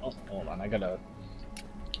 Oh, hold on, I gotta.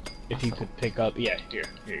 If you could pick up, yeah, here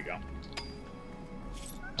you go.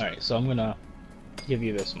 All right, so I'm gonna give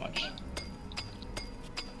you this much.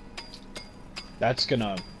 That's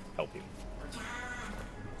gonna help you.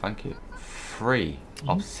 Thank you. 3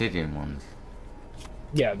 obsidian ones.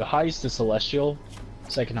 Yeah, the highest is celestial,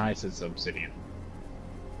 second highest is obsidian.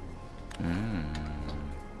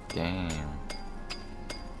 Damn.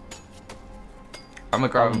 I'm gonna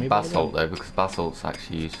grab basalt though, because basalt's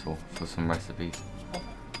actually useful for some recipes.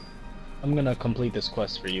 I'm gonna complete this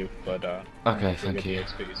quest for you, but okay, thank you.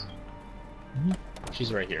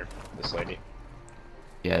 She's right here, this lady.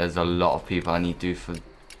 Yeah, there's a lot of people I need to do for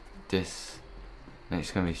this, and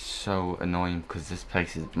it's gonna be so annoying because this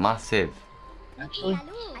place is massive. Actually,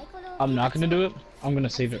 I'm not gonna do it. I'm gonna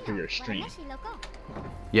save it for your stream.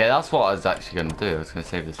 Yeah, that's what I was actually gonna do. I was gonna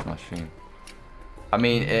save this for my stream. I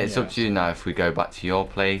mean, it's up to you now if we go back to your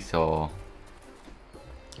place or.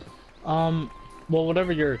 Well,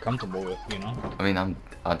 whatever you're comfortable with, you know. I mean,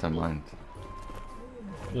 I don't mind.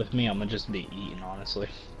 With me, I'm gonna just be eating, honestly.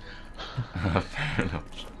 Fair enough.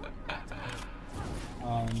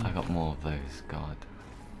 I got more of those. God.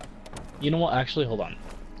 You know what? Actually, hold on.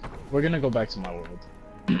 We're gonna go back to my world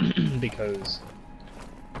because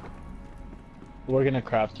we're gonna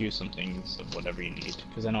craft you some things of whatever you need.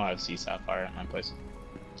 Because I know I have sea sapphire at my place.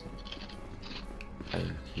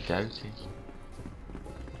 Okie dokie.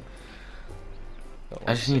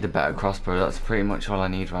 I just need a better crossbow. That's pretty much all I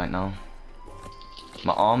need right now.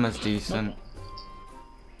 My armor's decent.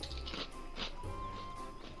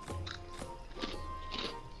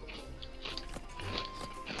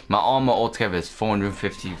 My armor altogether is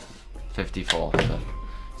 454, so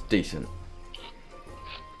it's decent.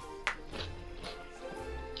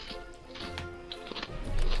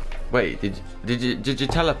 Wait, did you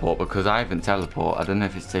teleport? Because I haven't teleport. I don't know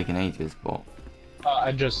if it's taken ages, but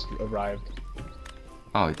I just arrived.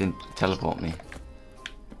 oh, it didn't teleport me.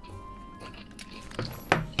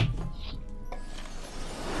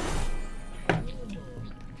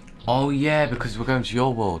 Oh yeah, because we're going to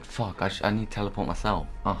your world. Fuck, I need to teleport myself.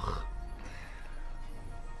 Ugh.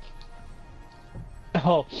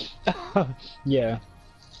 Oh, yeah.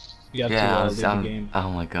 You have Yeah, to leave the game. oh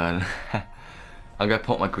my god. I'm gonna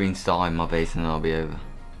put my green star in my base and then I'll be over.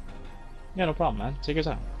 Yeah, no problem, man. Take your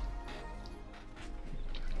time.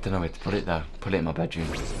 Don't know where to put it though. Put it in my bedroom.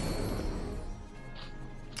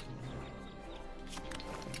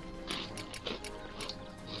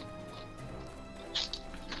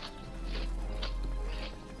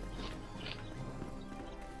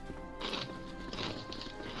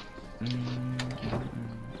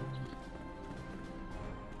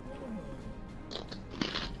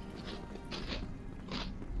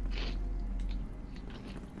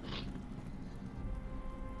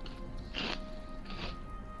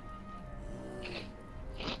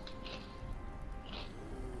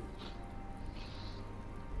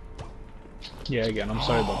 Yeah, again, I'm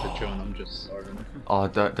sorry about the drone. I'm just starving. Oh,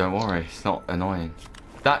 don't worry. It's not annoying.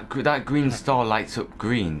 That green star lights up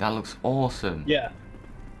green. That looks awesome. Yeah.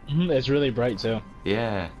 It's really bright too.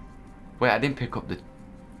 Yeah. Wait, I didn't pick up the.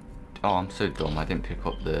 Oh, I'm so dumb. I didn't pick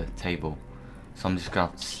up the table. So I'm just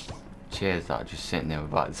gonna have chairs that are just sitting there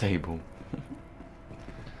without a table.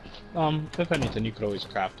 If anything, you could always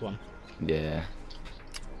craft one. Yeah.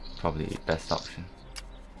 Probably the best option.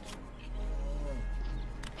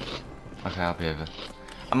 Okay, I'll be over.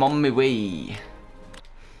 I'm on my way.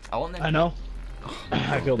 I want them. I know. Oh,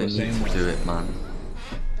 I feel the same way. Do it, man.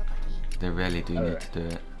 They really do need Alright. to do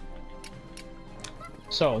it.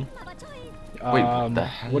 So, Wait, what the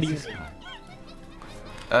hell what is do you this need?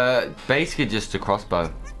 guy? Basically just a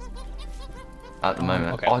crossbow. At the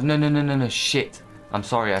moment. Okay. Oh, no, shit. I'm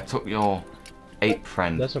sorry, I took your ape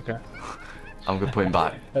friend. That's okay. I'm gonna put him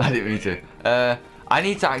back. That's I didn't mean to. I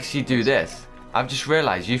need to actually do this. I've just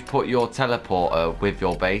realised you've put your teleporter with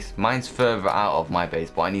your base. Mine's further out of my base,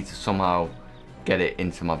 but I need to somehow get it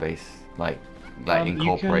into my base. Like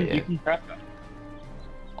incorporate You it. can craft them.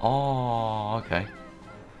 Oh, okay.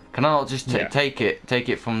 Can I not just Yeah. take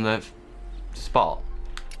it from the spot?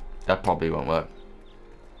 That probably won't work.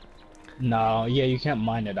 No, yeah, you can't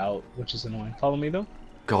mine it out, which is annoying. Follow me though.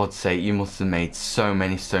 God's sake, you must have made so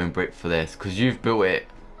many stone brick for this, because you've built it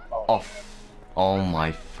off. Oh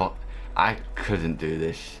my fuck. I couldn't do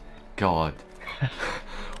this. God.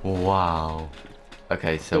 Wow.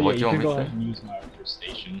 Okay, so what do you want me can go to ahead do? and use my other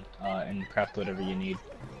station and craft whatever you need.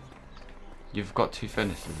 You've got 2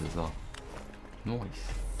 furnaces as well. Nice.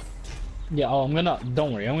 Yeah,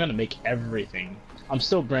 don't worry, I'm gonna make everything. I'm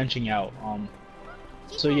still branching out.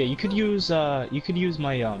 So yeah, you could use my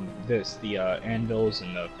the anvils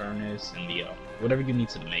and the furnace and the whatever you need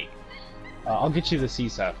to make. I'll get you the sea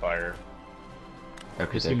sapphire.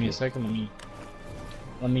 Okay, Just give me a second.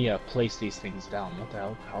 Let me place these things down. What the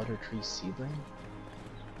hell? Powder tree seedling?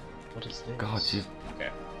 What is this? God, Okay.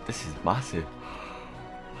 this is massive.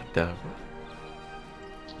 What the?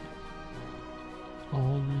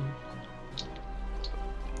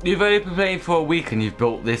 You've only been playing for a week and you've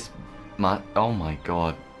built this, man. Oh my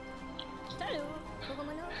god.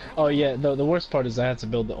 Oh yeah, the worst part is I had to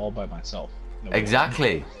build it all by myself. No way.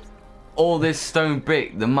 Exactly. All this stone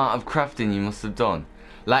brick, the amount of crafting you must have done.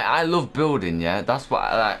 Like, I love building, yeah. That's what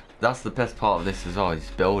I like. That's the best part of this as well, is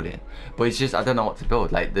building. But it's just I don't know what to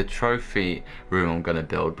build. Like the trophy room, I'm gonna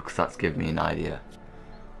build because that's giving me an idea.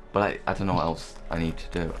 But I don't know what else I need to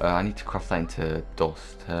do. I need to craft that into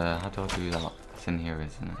dust. How do I do that? It's in here,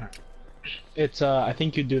 isn't it? It's I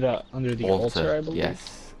think you do that under the altar, I believe.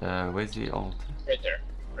 Yes. Where's the altar? Right there.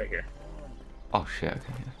 Right here. Oh shit.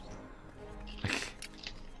 Okay.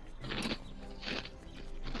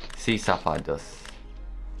 Sea sapphire dust.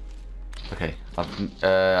 Okay.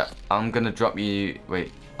 I'm gonna drop you.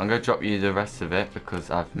 Wait. I'm gonna drop you the rest of it because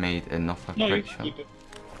I've made enough of No, you brick can shop. keep it.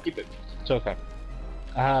 Keep it. It's okay.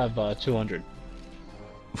 I have 200.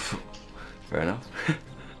 Fair enough.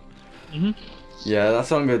 Mhm. Yeah, that's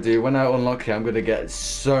what I'm gonna do. When I unlock it, I'm gonna get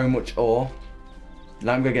so much ore.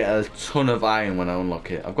 Now I'm gonna get a ton of iron when I unlock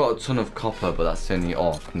it. I've got a ton of copper, but that's the only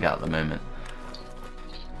ore I can get at the moment.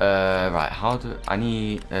 Right, how do I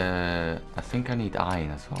need? I think I need iron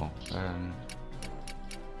as well.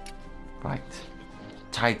 Right,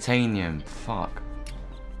 titanium. Fuck.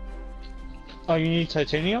 Oh, you need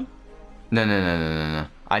titanium? No.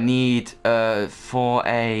 I need for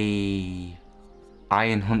a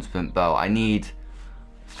iron huntsman bow. I need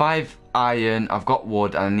 5 iron. I've got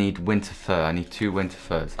wood, and I need winter fur. I need 2 winter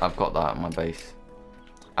furs. I've got that at my base.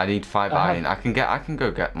 I need 5 iron. I can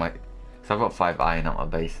go get my. So I've got 5 iron at my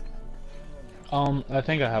base. I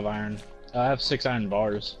think I have iron. I have 6 iron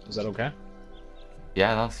bars. Is that okay?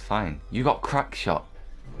 Yeah, that's fine. You got crack shot.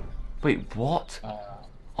 Wait, what?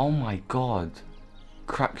 Oh my god.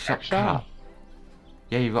 Crack shot cat.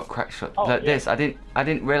 Yeah, you got crack shot. Oh, Like yeah. this, I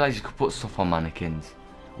didn't realize you could put stuff on mannequins,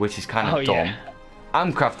 which is kind of Oh, dumb. yeah.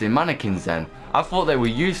 I'm crafting mannequins then. I thought they were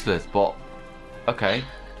useless, but okay.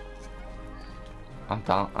 I'm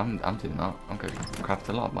down. I'm doing that. I'm going to craft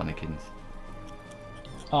a lot of mannequins.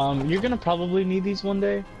 You're gonna probably need these one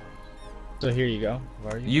day. So here you go.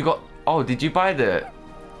 Where are you? You got. Oh, did you buy the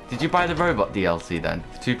robot DLC then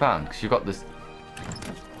for £2? Because you got this.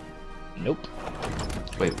 Nope.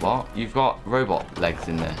 Wait, what? You've got robot legs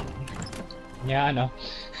in there. Yeah, I know.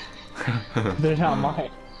 They're not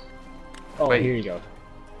mine. Oh, Wait. here you go.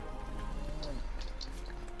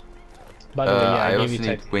 By the way, yeah, I gave also you need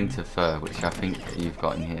titanium. winter fur, which I think you've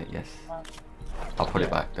got in here. Yes. I'll put it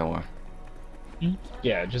back. Don't worry.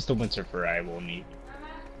 Yeah, just the winter fur I will need.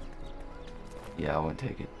 Yeah, I won't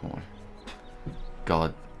take it. Don't worry.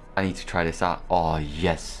 God, I need to try this out. Oh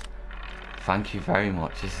yes. Thank you very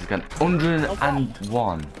much. This is gonna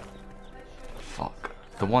 101. Fuck.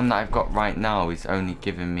 The one that I've got right now is only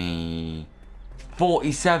giving me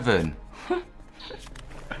 47.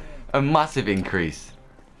 A massive increase.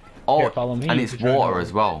 Oh, Here, follow me. and You it's can try water it.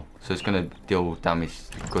 as well, so it's gonna deal damage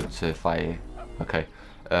good to fire. Okay,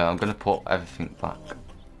 I'm gonna put everything back.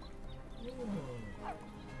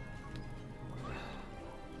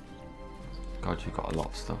 God, you got a lot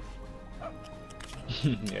of stuff.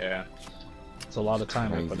 Yeah. It's a lot of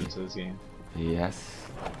time I put Crazy. into this game. Yes.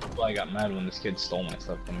 Well, I got mad when this kid stole my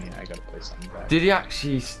stuff from me. I gotta play something back. Did he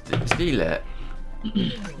actually steal it?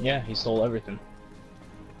 Yeah, he stole everything.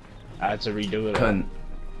 I had to redo it. Cunt.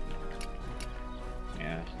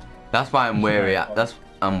 Yeah. That's why I'm wary.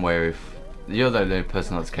 I'm wary. You're the only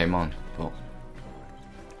person that's came on, but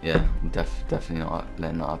yeah, definitely not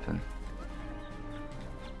letting that happen.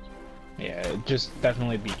 Yeah, just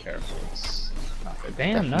definitely be careful. It's not good.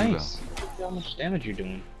 Damn, Definitely nice. Look how much damage you're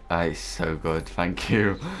doing. It's so good, thank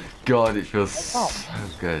you. God, it feels so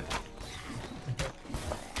good.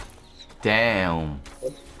 Damn.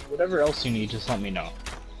 Whatever else you need, just let me know.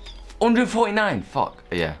 149. Fuck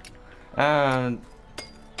yeah.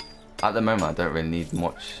 At the moment, I don't really need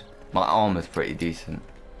much. My armor's pretty decent.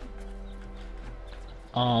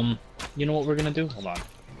 You know what we're gonna do? Hold on.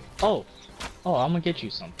 Oh, I'm gonna get you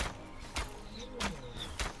some.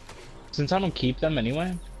 Since I don't keep them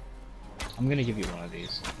anyway, I'm gonna give you one of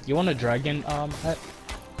these. You want a dragon, pet?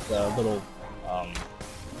 The little,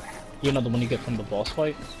 you know, the one you get from the boss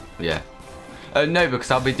fight? Yeah. No,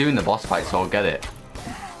 because I'll be doing the boss fight, so I'll get it.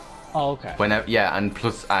 Oh, okay. Whenever, yeah, and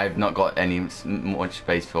plus I've not got any much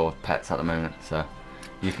space for pets at the moment, so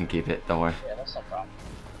you can keep it. Don't worry. Yeah, that's no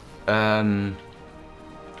problem.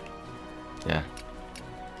 Yeah.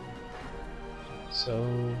 So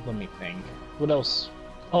let me think. What else?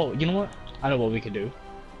 Oh, you know what? I know what we could do.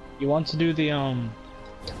 You want to do the I'm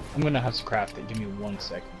gonna have to craft it. Give me 1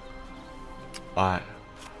 second. Alright.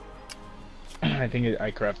 I think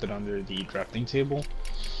I crafted under the drafting table.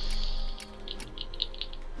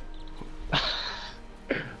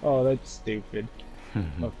 Oh, that's stupid.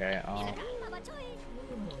 Okay.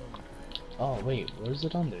 Oh wait, where's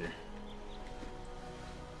it under?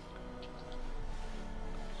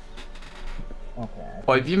 Okay.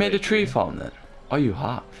 Oh, have you made a tree farm then? Oh, you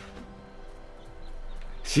have.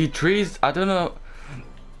 See, trees, I don't know.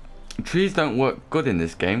 Trees don't work good in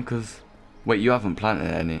this game because... Wait, you haven't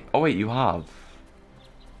planted any. Oh, wait, you have.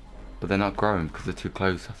 But they're not growing because they're too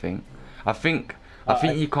close, I think. I think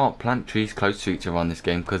you can't plant trees close to each other on this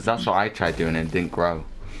game because that's what I tried doing and it didn't grow.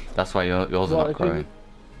 That's why yours are not growing.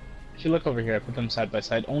 If you look over here, I put them side by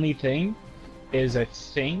side. Only thing is, I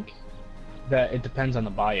think that it depends on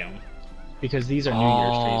the biome. Because these are New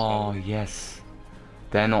Year's trees. Oh, yes.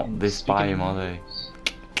 They're not this biome, are they?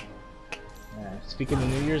 Speaking of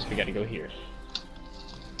New Year's, we gotta go here.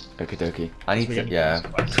 Okie dokie. I need to, yeah,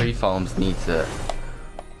 tree farms need to...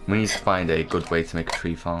 We need to find a good way to make a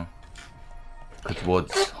tree farm. Because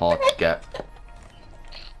wood's hard to get.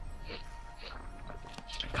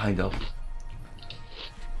 Kind of.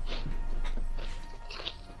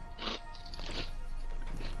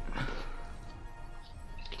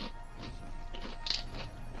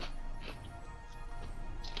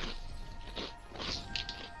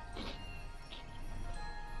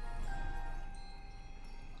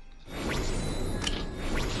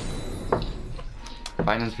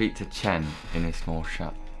 Find and speak to Chen in a small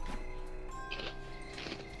shop.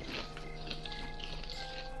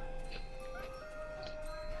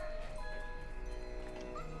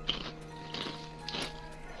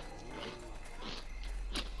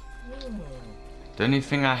 The only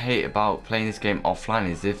thing I hate about playing this game offline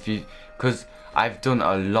is if you, because I've done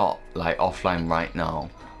a lot like offline right now.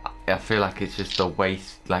 I feel like it's just a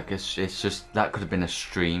waste. Like it's just that could have been a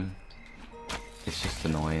stream. It's just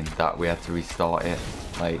annoying that we had to restart it.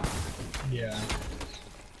 Like, yeah,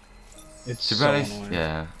 it's to be so honest, annoying.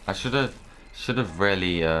 yeah, I should have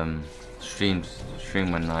really stream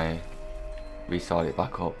when I restarted it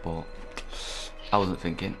back up, but I wasn't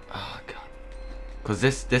thinking. Oh god, because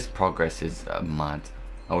this progress is mad.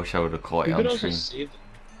 I wish I would have caught it on stream.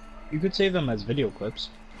 You could save them as video clips.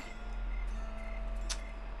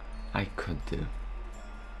 I could do.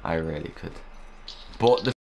 I really could, but the